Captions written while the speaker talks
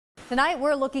Tonight,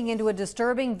 we're looking into a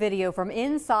disturbing video from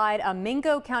inside a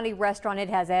Mingo County restaurant. It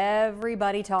has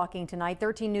everybody talking tonight.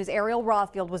 13 News' Ariel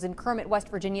Rothfield was in Kermit, West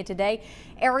Virginia today.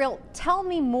 Ariel, tell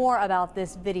me more about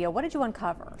this video. What did you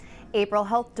uncover? April,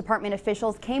 health department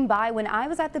officials came by when I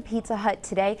was at the Pizza Hut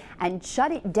today and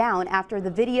shut it down after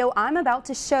the video I'm about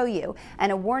to show you.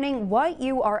 And a warning, what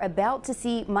you are about to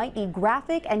see might be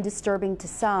graphic and disturbing to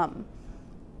some.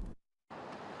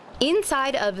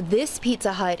 Inside of this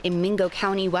Pizza Hut in Mingo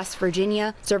County, West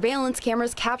Virginia, surveillance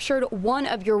cameras captured one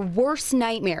of your worst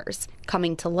nightmares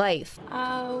coming to life.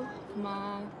 Oh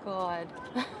my God.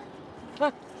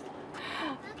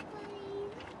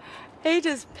 He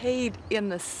just peed in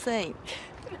the sink.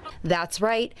 That's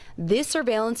right. This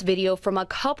surveillance video from a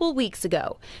couple weeks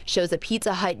ago shows a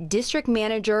Pizza Hut district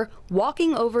manager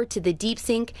walking over to the deep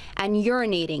sink and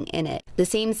urinating in it, the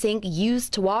same sink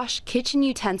used to wash kitchen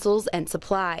utensils and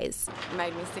supplies. It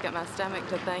made me sick at my stomach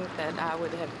to think that I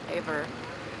would have ever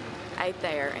ate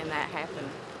there and that happened,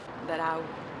 that I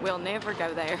will never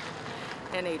go there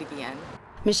and eat again.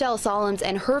 Michelle Solomons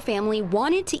and her family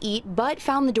wanted to eat but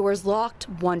found the doors locked,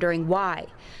 wondering why.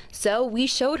 So we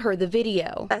showed her the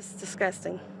video. That's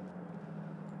disgusting.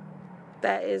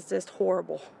 That is just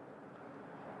horrible.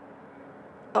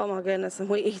 Oh my goodness, and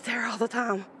we eat there all the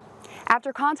time.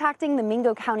 After contacting the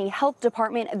Mingo County Health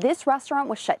Department, this restaurant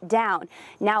was shut down.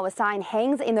 Now a sign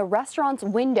hangs in the restaurant's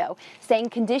window saying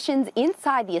conditions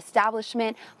inside the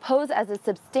establishment pose as a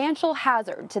substantial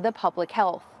hazard to the public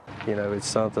health. You know, it's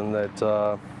something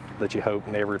that that you hope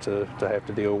never to have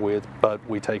to deal with, but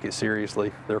we take it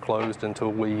seriously. They're closed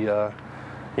until we,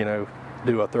 you know,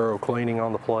 do a thorough cleaning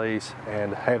on the place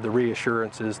and have the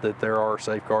reassurances that there are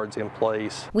safeguards in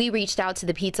place. We reached out to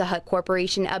the Pizza Hut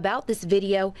Corporation about this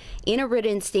video. In a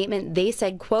written statement, they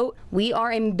said, quote, "We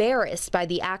are embarrassed by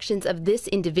the actions of this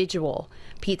individual.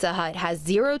 Pizza Hut has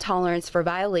zero tolerance for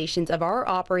violations of our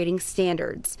operating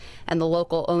standards." And the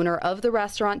local owner of the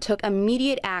restaurant took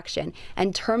immediate action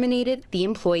and terminated the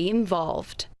employee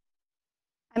involved.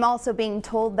 I'm also being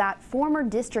told that former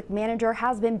district manager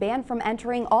has been banned from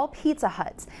entering all Pizza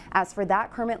Huts. As for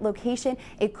that Kermit location,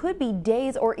 it could be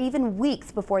days or even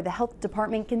weeks before the health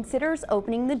department considers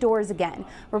opening the doors again.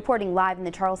 Reporting live in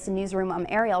the Charleston newsroom, I'm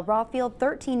Ariel Rothfield,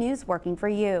 13 News, working for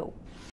you.